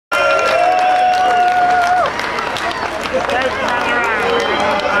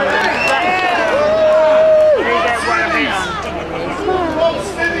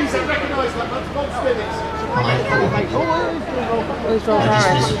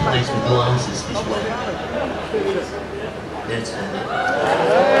misplaced my glasses this way. That's it.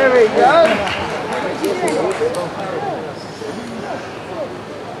 There we go.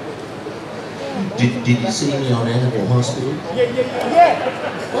 Did you see me on Animal Hospital? Yeah.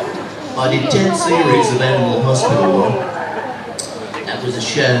 I did 10 series of Animal Hospital. That was a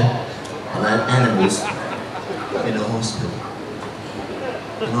show about animals in a hospital.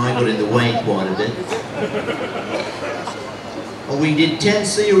 And I got in the way quite a bit. Well, we did 10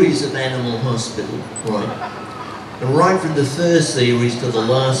 series of Animal Hospital, right? And right from the first series to the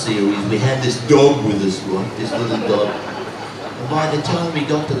last series, we had this dog with us, right? This little dog. And by the time we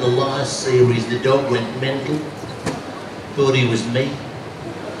got to the last series, the dog went mental. Thought he was me.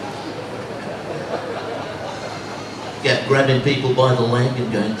 Kept grabbing people by the leg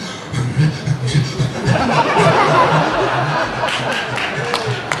and going.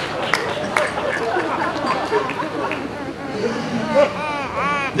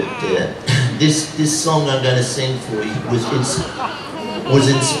 This song I'm going to sing for you was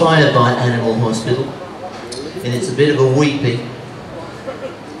inspired by Animal Hospital, and it's a bit of a weepy.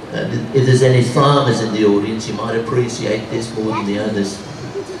 If there's any farmers in the audience, you might appreciate this more than the others.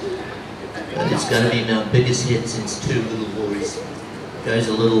 And it's going to be my biggest hit since Two Little Boys. It goes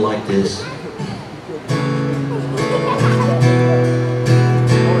a little like this.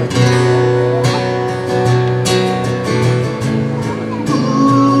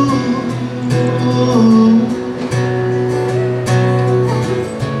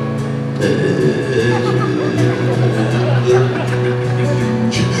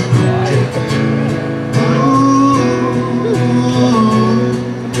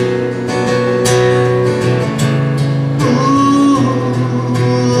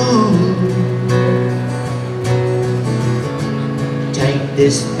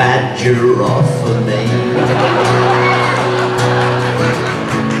 This badger off of me.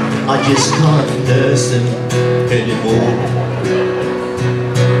 I just can't nurse him anymore.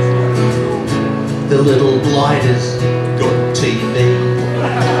 The little blighter's got TV.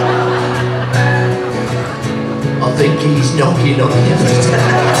 I think he's knocking on heaven's door.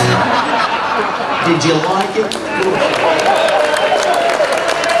 Did you like it?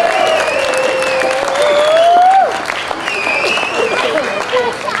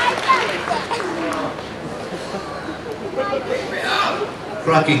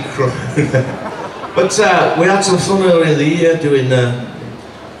 Cracking crow. But we had some fun earlier in the year doing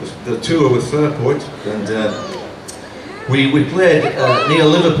the tour with Fairport, and we played near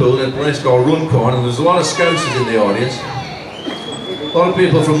Liverpool in a place called Runcorn, and there's a lot of Scousers in the audience. A lot of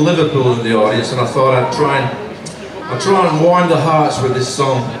people from Liverpool in the audience, and I thought I'd try and warm the hearts with this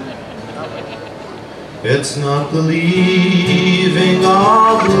song. It's not the leaving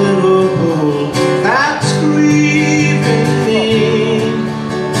of Liverpool that's grieving me,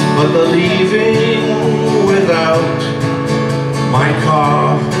 but the leaving without my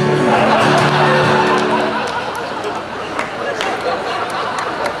car.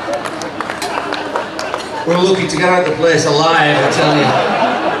 We're lucky to get out of the place alive, I tell you.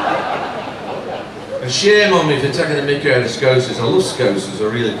 And shame on me for taking the mick out of Scousers. I love Scousers, I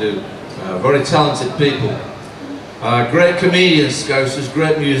really do. Very talented people. Great comedians, Scousers,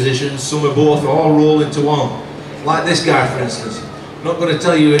 great musicians. Some are both, all roll into one. Like this guy, for instance. I'm not going to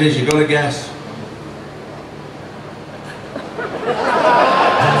tell you who it is, you've got to guess.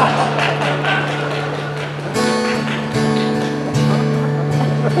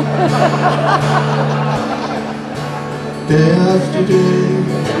 Day after day,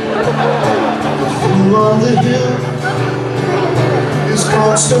 the fool on the hill is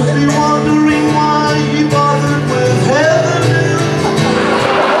constantly wondering why he bothered with Heaven Hill.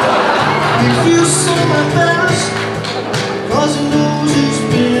 He feels so embarrassed, cause he knows he's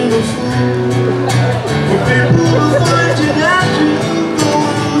been a fool. For people who find it at you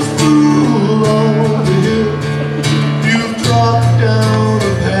going through on the hill. You've dropped down a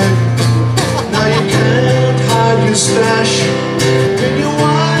peg, now you can't hide your stash in your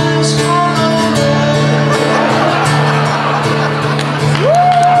wife's hollow.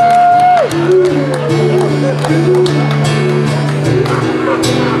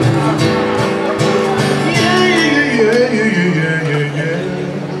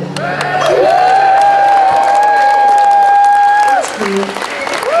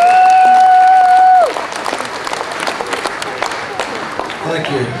 Thank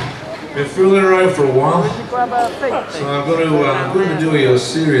you. Been fooling around for a while, so I'm going to do a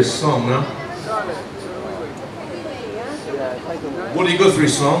serious song now. Woody Guthrie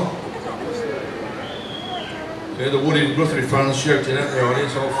song. Okay, the Woody Guthrie fans shouting at the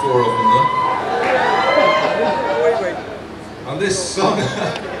audience, all four of them there. And this song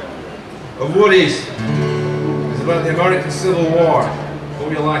of Woody's is about the American Civil War.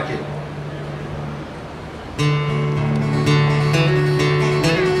 Hope you like it.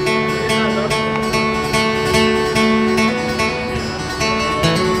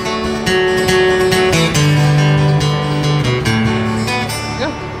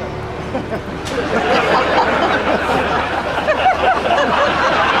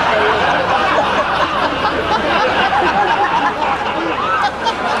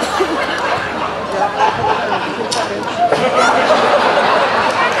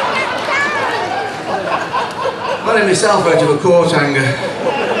 I let myself out of a coat hanger.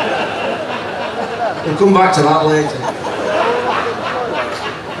 We'll come back to that later.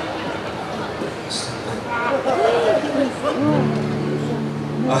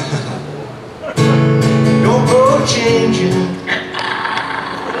 Don't go changing.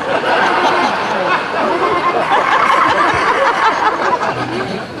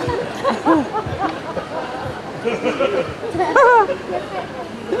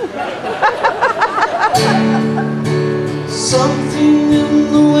 Something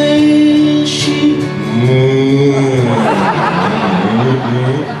in the way she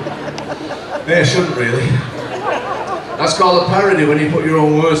Yeah, shouldn't really. That's called a parody, when you put your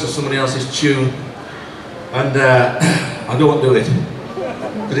own words to somebody else's tune. And I don't do it.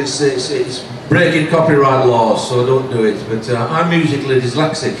 But it's breaking copyright laws, so I don't do it. But I'm musically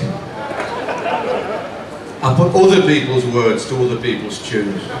dyslexic. I put other people's words to other people's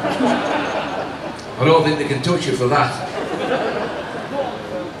tunes. I don't think they can touch you for that.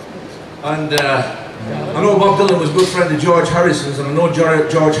 And I know Bob Dylan was a good friend of George Harrison's, and I know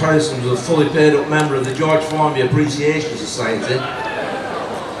George Harrison was a fully paid up member of the George Formby Appreciation Society.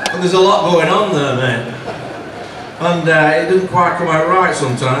 And there's a lot going on there, mate. And it doesn't quite come out right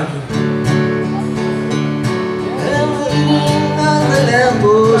sometimes. on the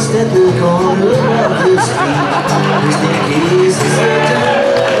lamppost at the corner of the street. The staircase is certain.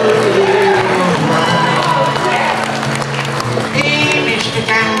 Hey, Mr.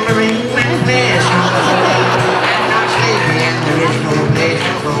 Tambourine Man, play something for me. I'm not sleepy and there is no place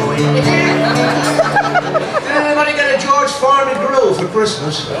to go in. Did anybody get a George Formby grill for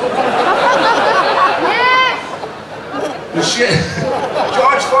Christmas? The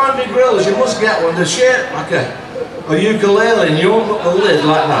George Formby grills, you must get one. They're shaped like a ukulele, and you open up the lid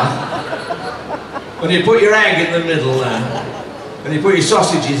like that. And you put your egg in the middle there. And you put your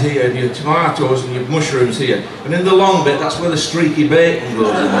sausages here, and your tomatoes, and your mushrooms here. And in the long bit, that's where the streaky bacon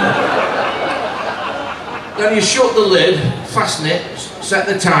goes in there. Then you shut the lid, fasten it, set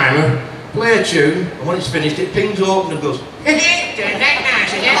the timer, play a tune, and when it's finished, it pings open and goes, hey, hey, turn that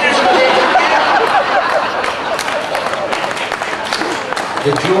nice again.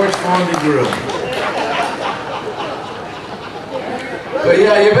 The George Formby grill. But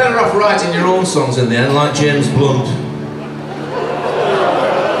yeah, you're better off writing your own songs in the end, like James Blunt.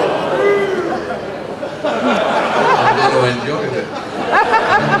 I'm going to enjoy it.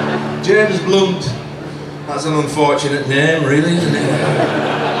 James Blunt. That's an unfortunate name, really, isn't it?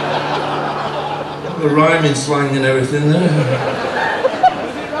 The rhyming slang and everything there.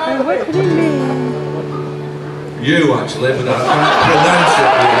 What could it mean? You actually, but I can't pronounce it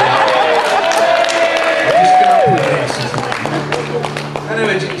really. I just can't pronounce it.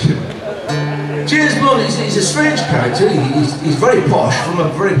 Anyway, James Blunt, he's a strange character. He's very posh, from a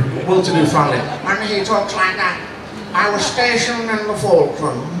very well-to-do family. And he talks like that. I was stationed in the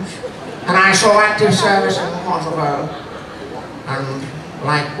Falklands, and I saw active service in Kosovo, and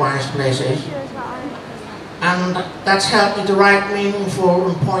likewise places. And that's helped me to write meaningful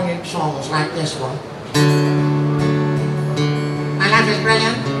and poignant songs like this one. My life is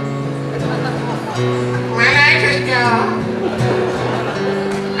brilliant. My life is good.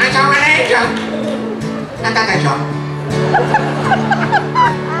 I saw an angel. And that angel.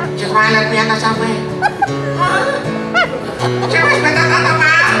 She smiled at me on the subway. She whispered another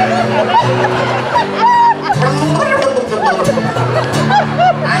man.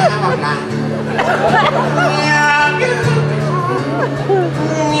 I have a plan. You're beautiful.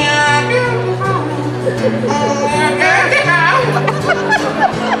 You're beautiful. You're beautiful.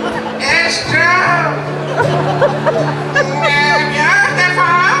 It's true. You're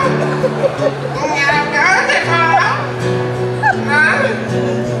beautiful. You're beautiful.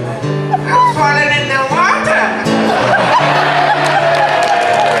 I'm falling in the water.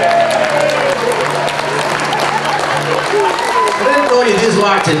 I didn't know you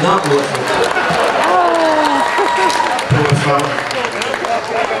disliked him that much. Poor fella.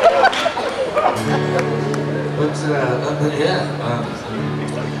 But yeah,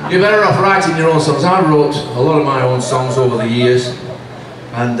 You're better off writing your own songs. I wrote a lot of my own songs over the years,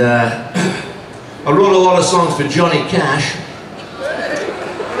 and I wrote a lot of songs for Johnny Cash.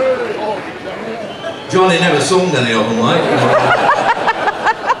 Johnny never sung any of them, like.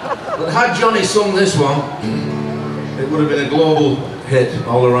 But had Johnny sung this one, it would have been a global hit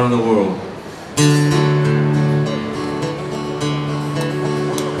all around the world.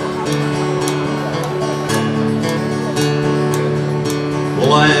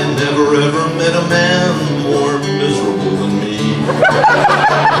 Well, I ain't never ever met a man more miserable than me.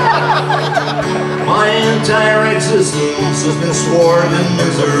 My entire existence has been swathed in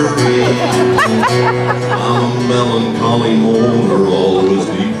misery. I'm a melancholy moaner, always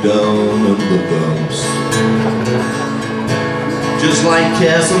deep down in the dumps. Just like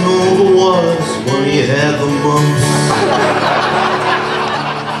Casanova was when he had the mumps.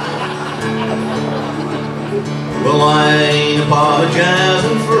 Well, I ain't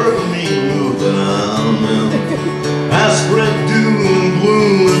apologizing for the mean mood that I'm in. I spread doom and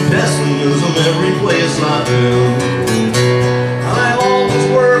gloom and pessimism every place I've been. I always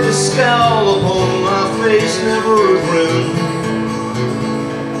wear the scowl upon my face, never a grin.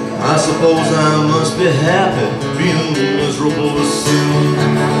 I suppose I must be happy, being miserable as sin.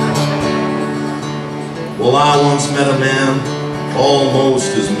 Well, I once met a man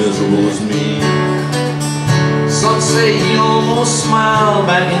almost as miserable as me. Some say he almost smiled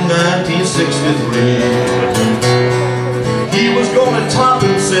back in 1963. He was gonna top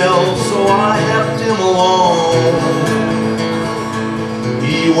himself, so I helped him along.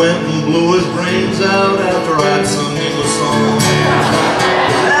 He went and blew his brains out after I'd sung him a song.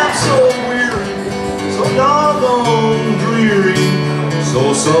 I'm so weary, so doggone dreary,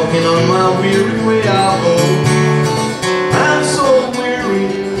 so sulking on my weary way I'll go. I'm so weary,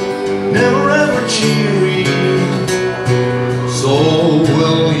 never ever cheery. So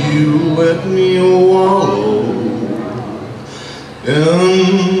will you let me wallow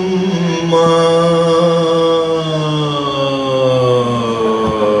in my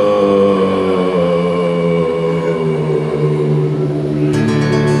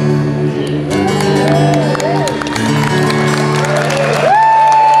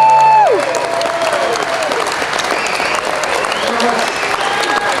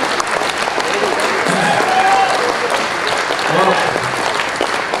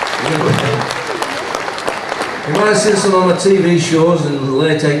You might have seen some on the TV shows in the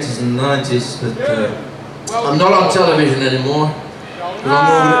late 80s and 90s, but I'm not on television anymore because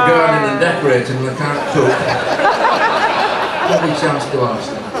I'm over at gardening and decorating and I can't cook. Not a chance to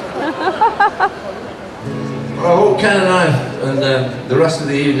ask them. Well, I hope Ken and I and the rest of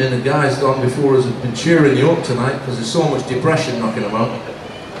the evening, the guys gone before us have been cheering you up tonight because there's so much depression knocking about.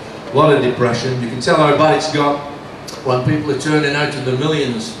 A lot of depression. You can tell how bad it's got when people are turning out in the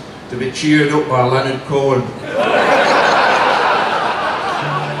millions to be cheered up by Leonard Cohen.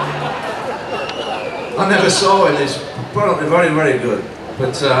 I never saw him, he's probably very, very good.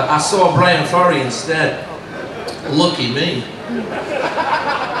 But I saw Brian Ferry instead. Lucky me.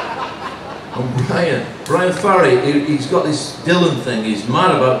 And Brian Ferry, he's got this Dylan thing, he's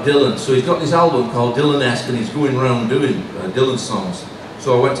mad about Dylan. So he's got this album called Dylan-esque and he's going around doing Dylan songs.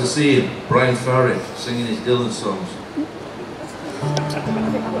 So I went to see him, Brian Ferry, singing his Dylan songs.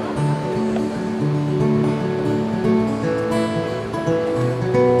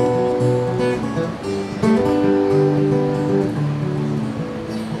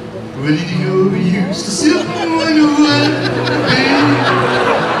 Well, you know, we used to sit and wonder why,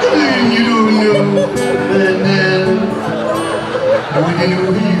 and you don't know right now. Well, you know,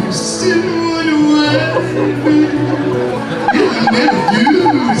 we used to sit and wonder why, you never do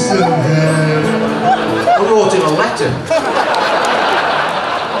somehow. I wrote him a letter.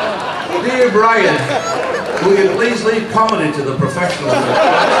 Dear Brian, will you please leave comedy to the professionals?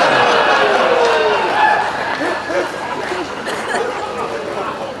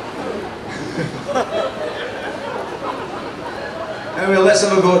 Anyway, let's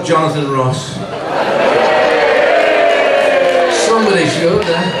have a go at Jonathan Ross. Somebody should,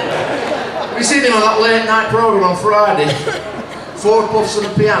 Have you seen him on that late night programme on Friday? 4 puffs and a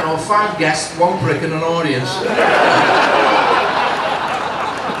piano, 5 guests, 1 prick and an audience.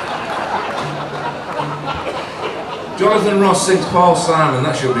 Jonathan Ross sings Paul Simon,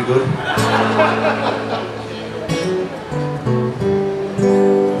 that should be good.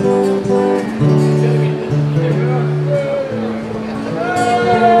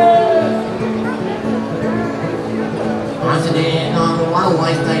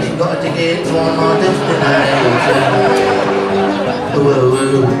 Wildlife station, got a ticket for my destination.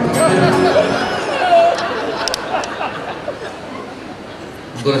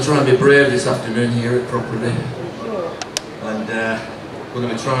 I'm going to try and be brave this afternoon here at Cropredy. And going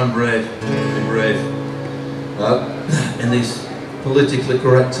to be trying brave, be brave in these politically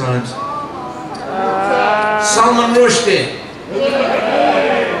correct times. Salman Rushdie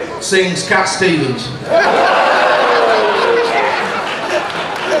sings Cat Stevens.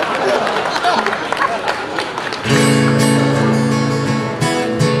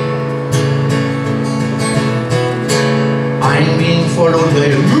 I'm being followed by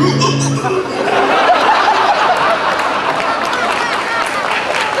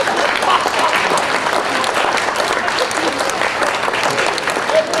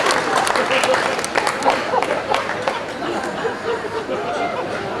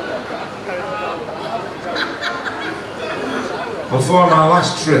Before my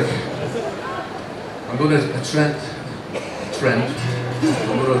last trick, I'm going to attempt,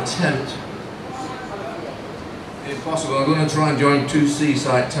 if possible, I'm going to try and join two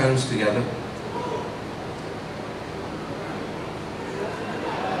seaside towns together.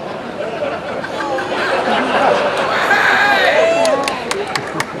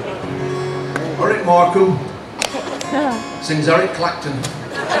 Eric Markham sings Eric Clapton.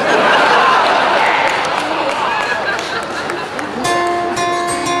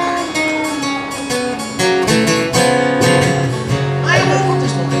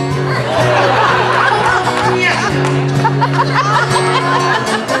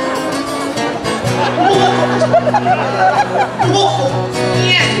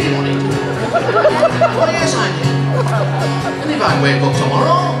 Yes, I did. And if I wake up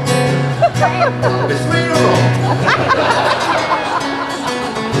tomorrow, I'll be 3 in a row.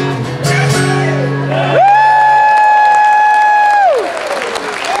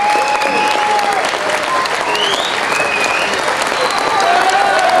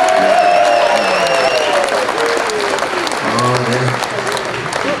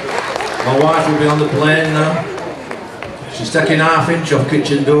 My wife will be on the plane now. She's taking ½ inch off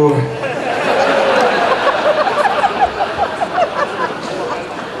kitchen door.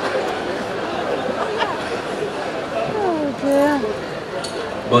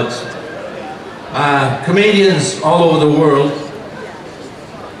 But comedians all over the world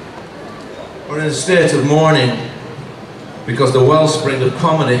are in a state of mourning because the wellspring of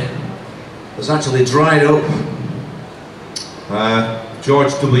comedy has actually dried up.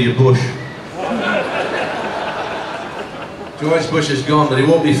 George W. Bush. George Bush is gone, but he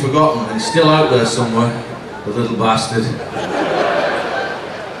won't be forgotten. He's still out there somewhere, the little bastard.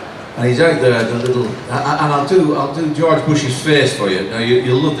 And he's out there, the little. And I'll do George Bush's face for you. Now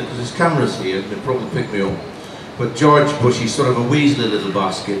you'll love it because there's cameras here. They'll probably pick me up. But George Bush, he's sort of a weaselly little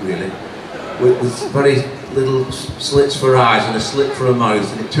basket, really, with very little slits for eyes and a slit for a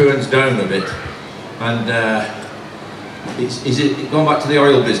mouth, and it turns down a bit. And is it going back to the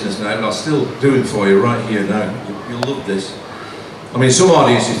oil business now? But I'll still do it for you right here now. You'll love this. I mean, some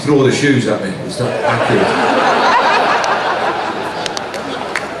audiences throw the shoes at me. It's that accurate.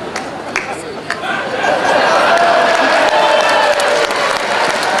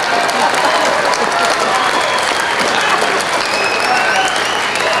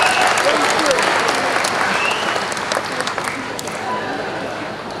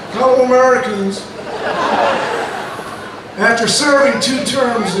 Fellow Americans, after serving 2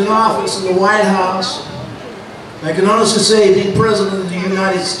 terms in office in the White House, I can honestly say being President of the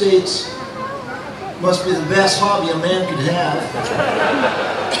United States must be the best hobby a man could have.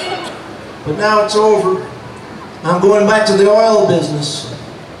 But now it's over. I'm going back to the oil business.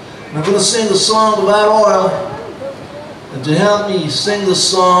 I'm going to sing a song about oil. And to help me sing the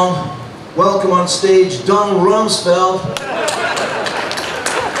song, welcome on stage Donald Rumsfeld.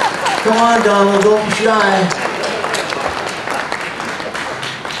 Come on, Donald, don't be shy.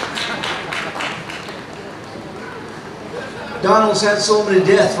 Donald's had so many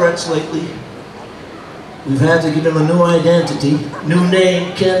death threats lately. We've had to give him a new identity, new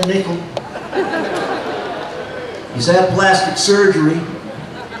name, Ken Nichol. He's had plastic surgery.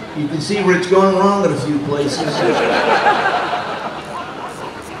 You can see where it's gone wrong in a few places.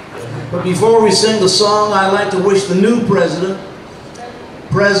 But before we sing the song, I'd like to wish the new President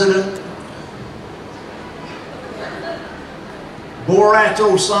Borat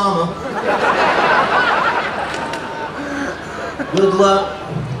Osama, good luck.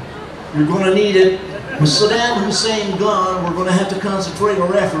 You're going to need it. With Saddam Hussein gone, we're going to have to concentrate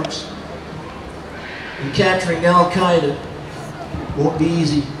our efforts in capturing Al-Qaeda. Won't be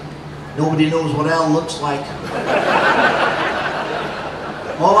easy. Nobody knows what Al looks like.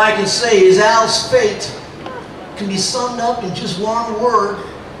 All I can say is Al's fate can be summed up in just one word,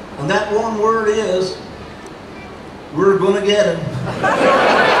 and that one word is, we're going to get him.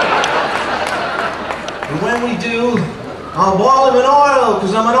 And when we do, I'll boil him in oil,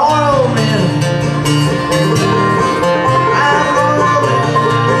 because I'm an oil man. I'm an oil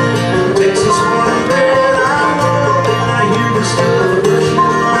man. Texas morning bread, I'm an oil man. I hear the still the bushing in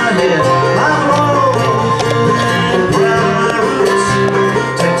my head. I'm an oil man. Around my roots,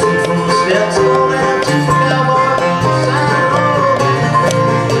 Texas from the steps on down to the cowboy boots. I'm an oil man.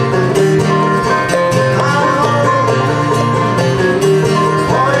 I'm an oil man.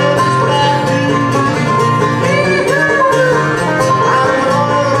 Oil is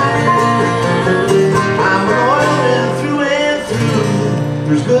what I do.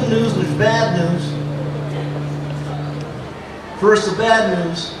 There's good news and there's bad news. First, the bad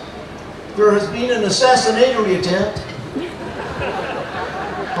news. There has been an assassinatory attempt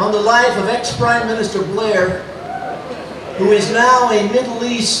on the life of ex-Prime Minister Blair, who is now a Middle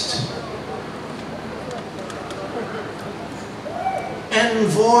East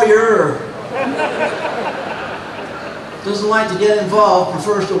envoyeur. Doesn't like to get involved,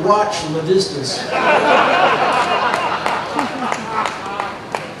 prefers to watch from a distance.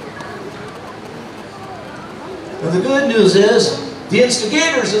 And the good news is, the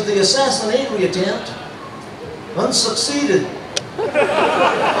instigators of the assassinatory attempt unsucceeded.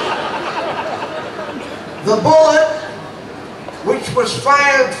 The bullet, which was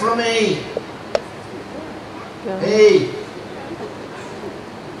fired from a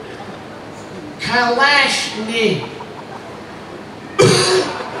Kalashnikov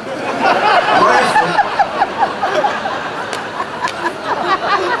rifle,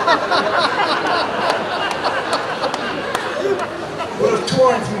 would have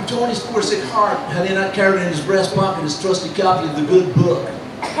torn through Tony's poor sick heart had he not carried in his breast pocket his trusty copy of the good book,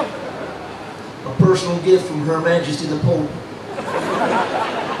 a personal gift from Her Majesty the Pope.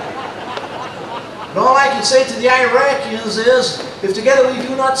 And all I can say to the Iraqis is, if together we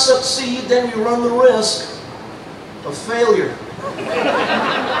do not succeed, then we run the risk of failure.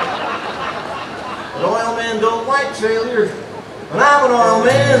 And oil men don't like failure, and I'm an oil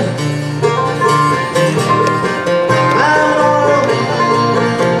man. I'm an oil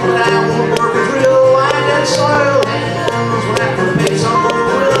man, but I won't work a drill. I got soil hands when I can pay some on the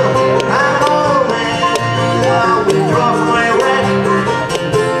grill. I'm an oil man, I'll withdraw from Iraq.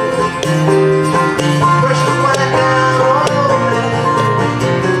 Precious black, I'm an oil man.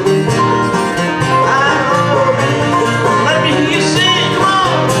 I'm an oil man. Let me hear you sing, come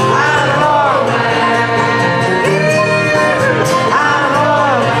on. I'm an oil man. I'm an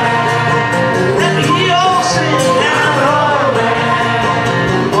oil man. Let me hear you all sing. I'm an oil man.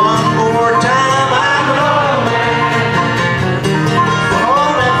 One more time, I'm an oil man. An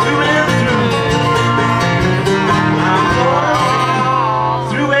oil man through and through. I'm an oil man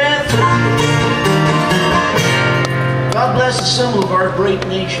through and through. God bless the symbol of our great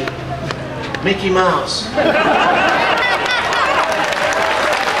nation, Mickey Mouse.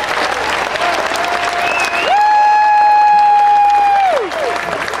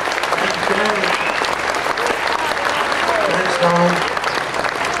 Thanks, Tom.